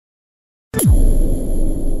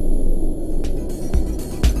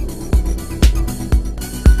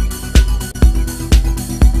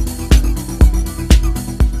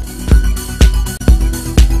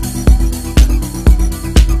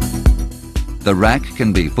The rack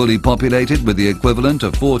can be fully populated with the equivalent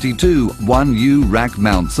of 42 1U rack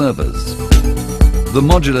mount servers. The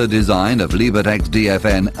modular design of Liebert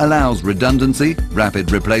XDFN allows redundancy,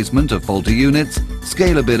 rapid replacement of faulty units,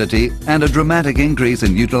 scalability, and a dramatic increase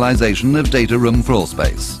in utilization of data room floor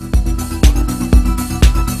space.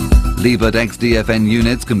 Liebert XDFN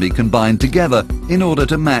units can be combined together in order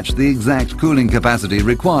to match the exact cooling capacity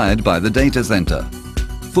required by the data center.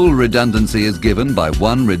 Full redundancy is given by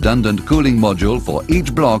one redundant cooling module for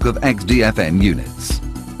each block of XDFN units.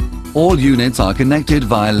 All units are connected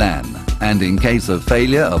via LAN, and in case of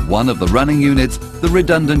failure of one of the running units, the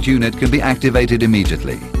redundant unit can be activated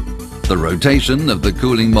immediately. The rotation of the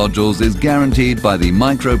cooling modules is guaranteed by the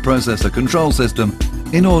microprocessor control system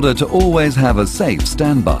in order to always have a safe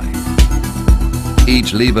standby.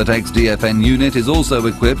 Each Liebert XDFN unit is also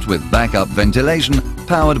equipped with backup ventilation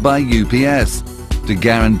powered by UPS to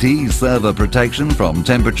guarantee server protection from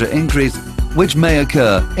temperature increase, which may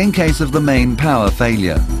occur in case of the main power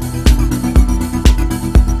failure.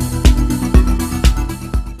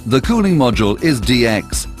 The cooling module is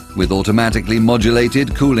DX, with automatically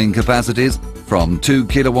modulated cooling capacities from 2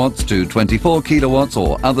 kilowatts to 24 kilowatts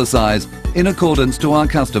or other size in accordance to our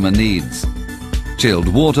customer needs. Chilled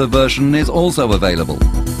water version is also available.